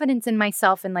have confidence in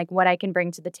myself and like what I can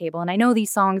bring to the table. And I know these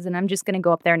songs and I'm just going to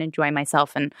go up there and enjoy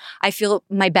myself. And I feel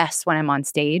my best when I'm on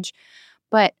stage,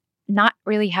 but not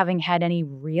really having had any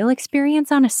real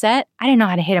experience on a set. I didn't know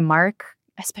how to hit a mark,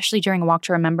 especially during A Walk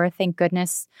to Remember. Thank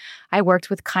goodness I worked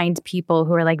with kind people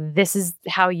who are like, this is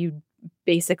how you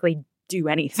basically do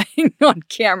anything on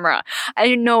camera. I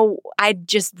didn't know. I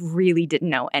just really didn't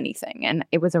know anything. And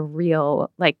it was a real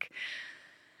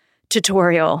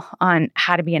tutorial on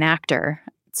how to be an actor.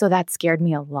 So that scared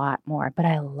me a lot more, but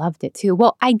I loved it too.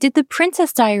 Well, I did The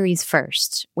Princess Diaries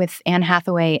first with Anne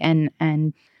Hathaway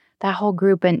and that whole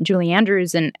group, and Julie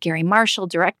Andrews and Gary Marshall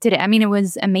directed it. I mean, it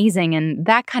was amazing. And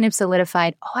that kind of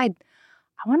solidified, I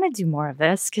want to do more of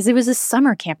this, because it was a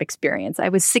summer camp experience. I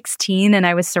was 16 and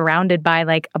I was surrounded by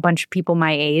like a bunch of people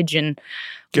my age. And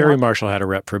Gary Marshall had a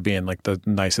rep for being like the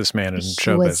nicest man in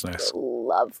show business. The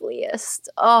loveliest.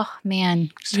 Oh, man.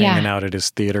 Just hanging out at his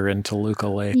theater in Toluca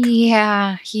Lake.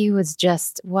 Yeah, he was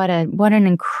just what an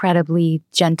incredibly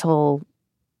gentle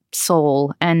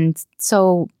soul. And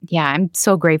so, yeah, I'm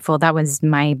so grateful. That was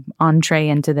my entree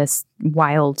into this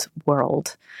wild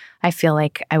world. I feel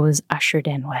like I was ushered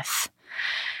in with,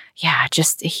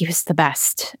 he was the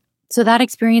best. So that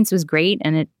experience was great.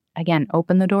 And it, again,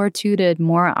 opened the door to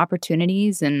more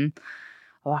opportunities, and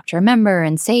I Walk to Remember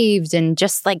and Saved, and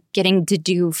just like getting to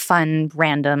do fun,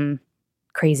 random,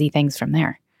 crazy things from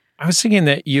there. I was thinking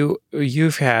that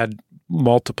you've had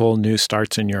multiple new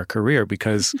starts in your career,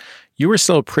 because you were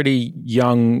still a pretty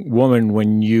young woman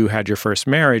when you had your first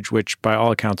marriage, which by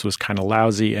all accounts was kind of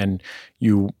lousy, and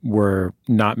you were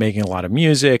not making a lot of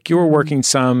music. You were working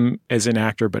some as an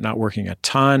actor, but not working a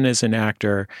ton as an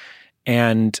actor.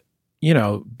 And,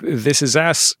 This Is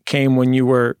Us came when you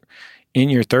were in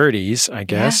your 30s, I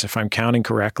guess, if I'm counting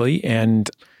correctly. And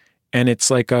it's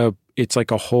like a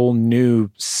whole new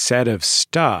set of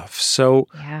stuff. So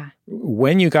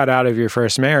when you got out of your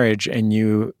first marriage and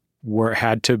you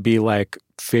had to be like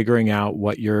figuring out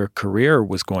what your career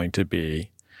was going to be,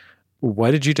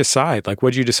 what did you decide? Like,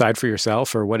 what did you decide for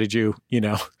yourself, or what did you,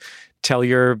 tell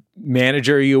your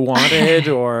manager you wanted,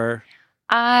 or?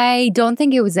 I don't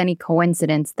think it was any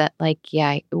coincidence that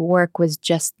work was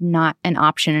just not an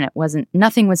option, and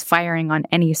nothing was firing on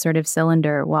any sort of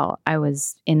cylinder while I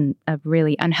was in a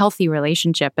really unhealthy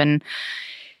relationship. And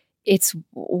it's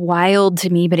wild to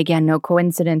me, but again, no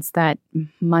coincidence that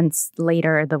months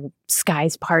later the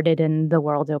skies parted and the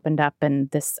world opened up, and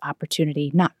this opportunity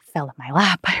not fell in my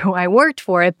lap. I worked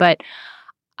for it, but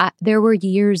there were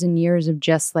years and years of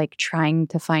just like trying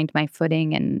to find my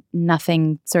footing and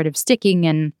nothing sort of sticking,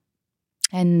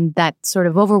 and that sort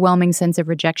of overwhelming sense of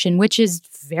rejection, which is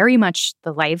very much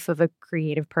the life of a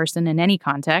creative person in any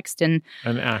context, and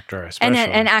an actor especially.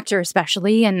 And an actor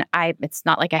especially. And it's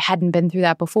not like I hadn't been through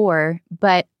that before,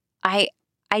 but I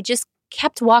just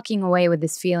kept walking away with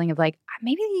this feeling of like,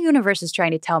 maybe the universe is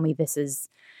trying to tell me this is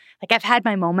like, I've had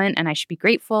my moment and I should be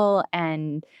grateful,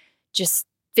 and just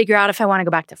figure out if I want to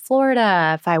go back to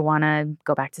Florida, if I want to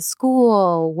go back to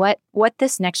school, what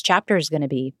this next chapter is going to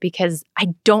be, because I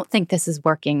don't think this is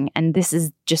working, and this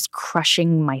is just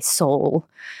crushing my soul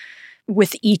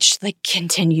with each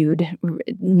continued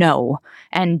no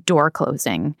and door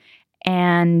closing.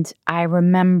 And I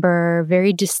remember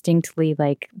very distinctly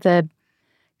the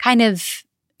kind of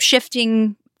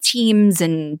shifting teams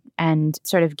and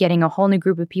sort of getting a whole new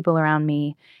group of people around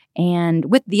me. And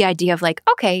with the idea of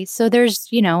okay, so there's,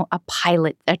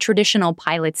 a traditional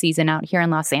pilot season out here in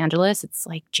Los Angeles. It's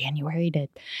January to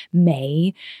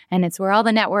May. And it's where all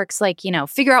the networks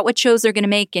figure out what shows they're going to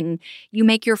make. And you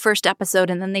make your first episode,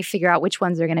 and then they figure out which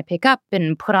ones they're going to pick up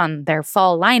and put on their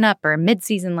fall lineup or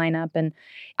mid-season lineup. And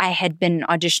I had been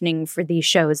auditioning for these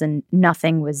shows and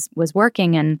nothing was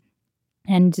working.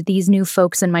 And these new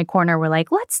folks in my corner were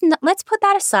like, let's put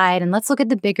that aside and let's look at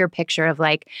the bigger picture of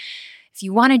if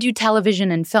you want to do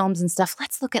television and films and stuff,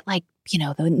 let's look at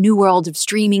the new world of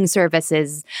streaming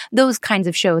services. Those kinds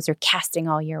of shows are casting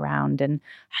all year round. And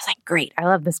I was like, great, I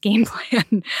love this game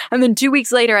plan. And then 2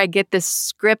 weeks later, I get this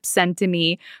script sent to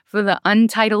me for the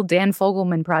untitled Dan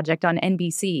Fogelman project on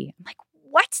NBC. I'm like,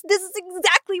 what? This is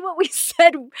exactly what we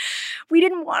said we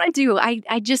didn't want to do.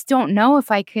 I just don't know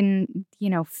if I can,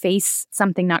 face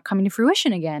something not coming to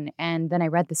fruition again. And then I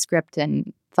read the script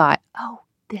and thought, oh,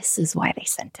 this is why they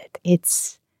sent it.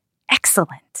 It's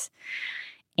excellent.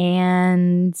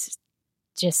 And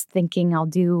just thinking I'll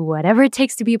do whatever it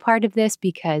takes to be a part of this,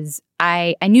 because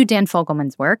I knew Dan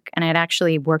Fogelman's work, and I had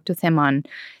actually worked with him on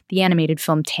the animated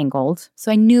film Tangled.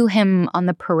 So I knew him on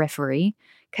the periphery,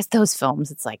 because those films,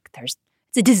 it's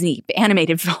a Disney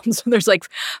animated film. So there's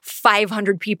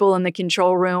 500 people in the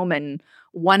control room, and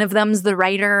one of them's the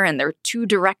writer, and there are two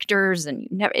directors, and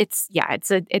it's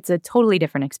a totally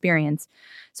different experience.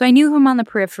 So I knew him on the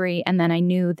periphery, and then I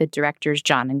knew the directors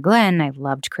John and Glenn. I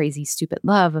loved Crazy Stupid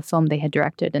Love, a film they had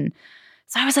directed, and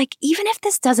so I was like, even if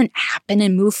this doesn't happen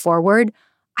and move forward,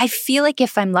 I feel like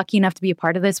if I'm lucky enough to be a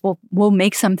part of this, we'll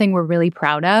make something we're really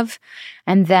proud of.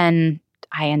 And then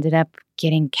I ended up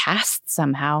getting cast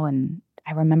somehow, and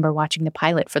I remember watching the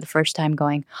pilot for the first time,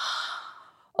 going,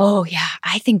 oh, yeah,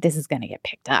 I think this is going to get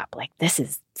picked up. This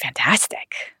is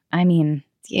fantastic. I mean,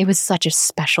 it was such a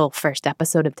special first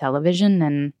episode of television,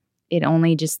 and it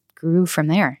only just grew from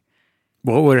there.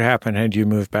 What would have happened had you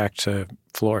moved back to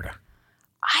Florida?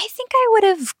 I think I would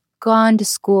have gone to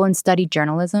school and studied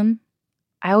journalism.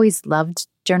 I always loved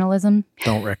journalism.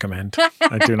 Don't recommend.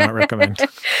 I do not recommend.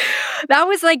 That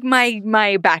was like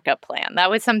my backup plan. That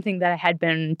was something that I had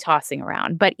been tossing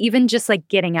around. But even just like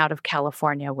getting out of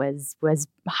California was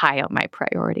high on my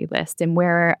priority list. And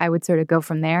where I would sort of go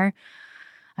from there,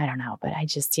 I don't know. But I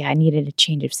needed a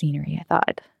change of scenery, I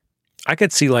thought. I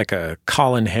could see like a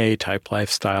Colin Hay type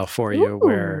lifestyle for you. Ooh.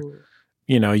 Where,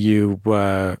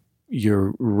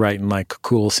 you're writing like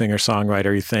cool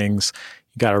singer-songwriter things.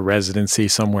 You got a residency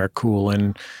somewhere cool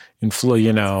in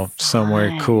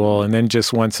somewhere cool. And then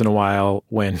just once in a while,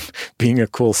 when being a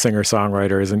cool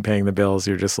singer-songwriter isn't paying the bills,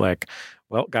 you're just like,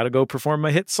 well, got to go perform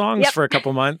my hit songs for a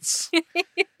couple months.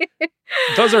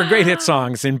 Those are great hit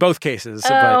songs in both cases.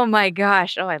 Oh my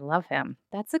gosh. Oh, I love him.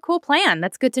 That's a cool plan.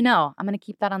 That's good to know. I'm going to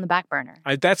keep that on the back burner.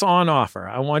 That's on offer.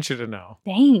 I want you to know.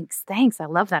 Thanks. I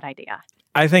love that idea.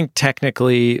 I think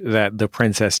technically that the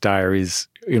Princess Diaries,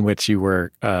 in which you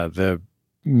were the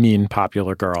mean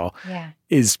popular girl,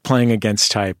 is playing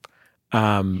against type.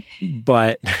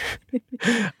 But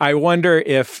I wonder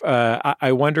if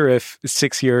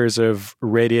 6 years of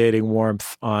radiating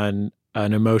warmth on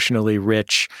an emotionally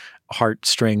rich,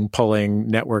 heartstring pulling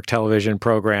network television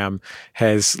program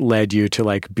has led you to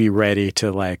like be ready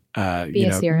to like be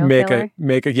a serial killer?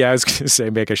 make a I was going to say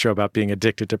make a show about being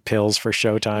addicted to pills for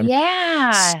Showtime.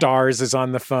 Yeah, Stars is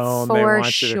on the phone for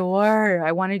sure.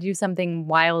 I want to do something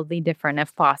wildly different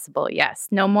if possible. Yes,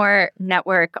 no more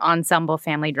network ensemble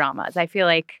family dramas. I feel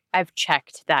like I've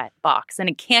checked that box and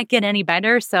it can't get any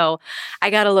better, so I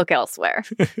got to look elsewhere.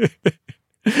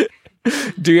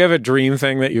 Do you have a dream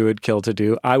thing that you would kill to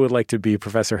do? I would like to be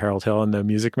Professor Harold Hill in The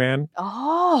Music Man.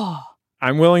 Oh.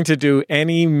 I'm willing to do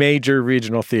any major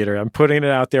regional theater. I'm putting it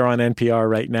out there on NPR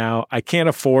right now. I can't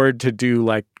afford to do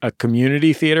like a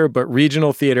community theater, but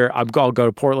regional theater, I'll go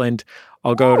to Portland.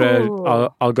 I'll go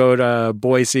to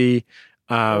Boise.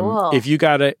 Cool. If you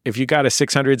got a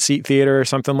 600 seat theater or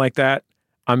something like that,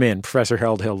 I'm in. Professor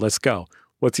Harold Hill, let's go.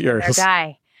 What's yours? Our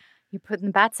guy. You're putting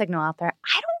the bat signal out there.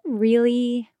 I don't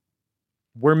really...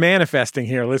 We're manifesting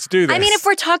here. Let's do this. I mean, if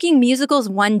we're talking musicals,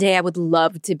 one day I would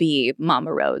love to be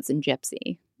Mama Rose and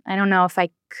Gypsy. I don't know if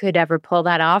I could ever pull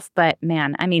that off, but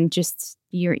man, I mean, just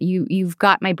you've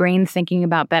got my brain thinking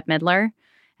about Bette Midler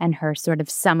and her sort of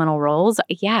seminal roles.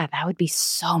 Yeah, that would be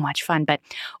so much fun.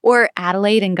 Or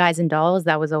Adelaide and Guys and Dolls,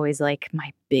 that was always like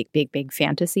my big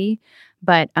fantasy.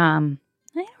 But I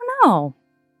don't know.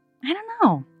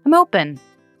 I'm open.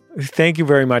 Thank you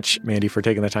very much, Mandy, for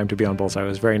taking the time to be on Bullseye. It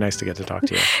was very nice to get to talk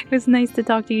to you. It was nice to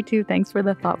talk to you, too. Thanks for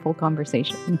the thoughtful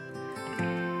conversation.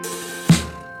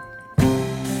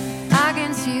 I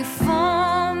can see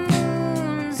 4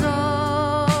 moons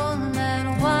all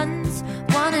at once.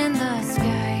 One in the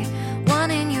sky,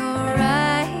 one in your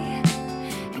eye,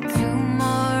 and 2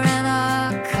 more in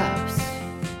our cups.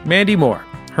 Mandy Moore.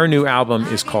 Her new album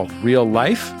is called Real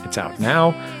Life. It's out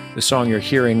now. The song you're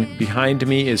hearing behind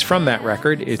me is from that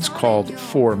record. It's called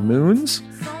 4 Moons.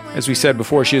 As we said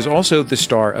before, she is also the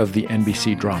star of the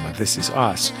NBC drama This Is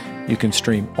Us. You can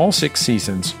stream all 6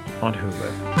 seasons on Hulu.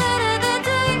 Where did the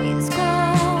days go?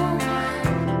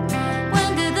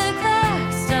 When did the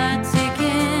clock start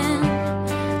ticking?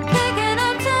 Picking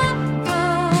up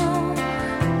tempo.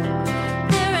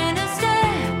 There ain't a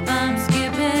step I'm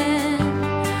skipping.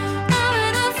 I'm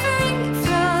in a free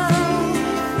throw.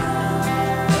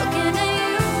 Looking at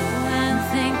you and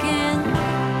thinking,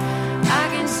 I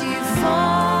can see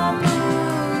 4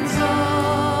 moons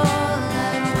all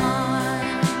at once.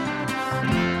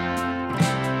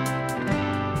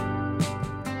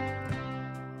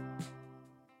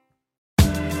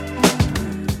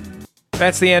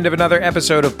 That's the end of another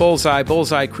episode of Bullseye.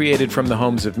 Bullseye created from the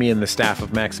homes of me and the staff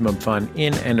of Maximum Fun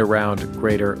in and around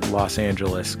greater Los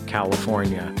Angeles,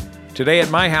 California. Today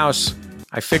at my house,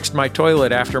 I fixed my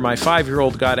toilet after my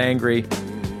 5-year-old got angry,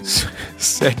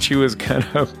 said she was going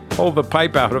to pull the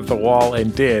pipe out of the wall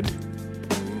and did.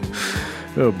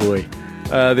 Oh boy.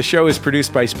 The show is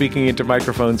produced by Speaking Into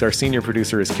Microphones. Our senior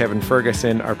producer is Kevin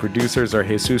Ferguson. Our producers are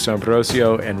Jesus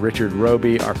Ambrosio and Richard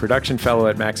Roby. Our production fellow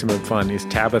at Maximum Fun is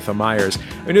Tabitha Myers.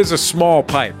 I mean, it's a small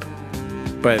pipe,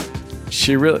 but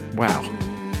she really, wow.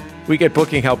 We get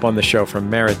booking help on the show from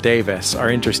Mara Davis. Our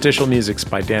interstitial music's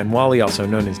by Dan Wally, also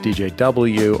known as DJ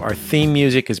W. Our theme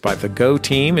music is by the Go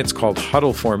Team. It's called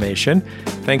Huddle Formation.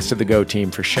 Thanks to the Go Team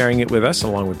for sharing it with us,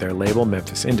 along with their label,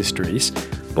 Memphis Industries.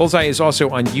 Bullseye is also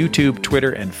on YouTube,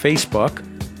 Twitter, and Facebook.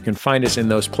 You can find us in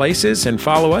those places and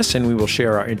follow us, and we will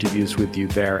share our interviews with you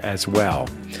there as well.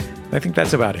 I think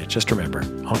that's about it. Just remember,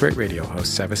 all great radio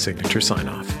hosts have a signature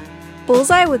sign-off.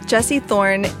 Bullseye with Jesse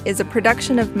Thorne is a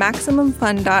production of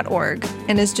MaximumFun.org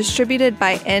and is distributed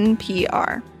by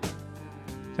NPR.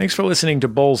 Thanks for listening to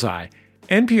Bullseye.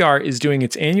 NPR is doing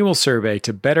its annual survey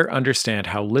to better understand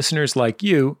how listeners like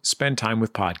you spend time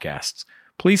with podcasts.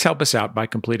 Please help us out by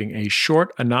completing a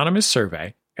short anonymous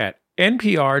survey at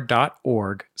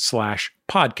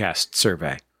npr.org/podcast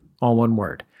survey. All one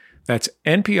word. That's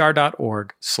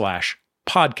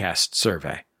npr.org/podcast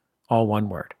survey. All one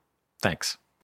word. Thanks.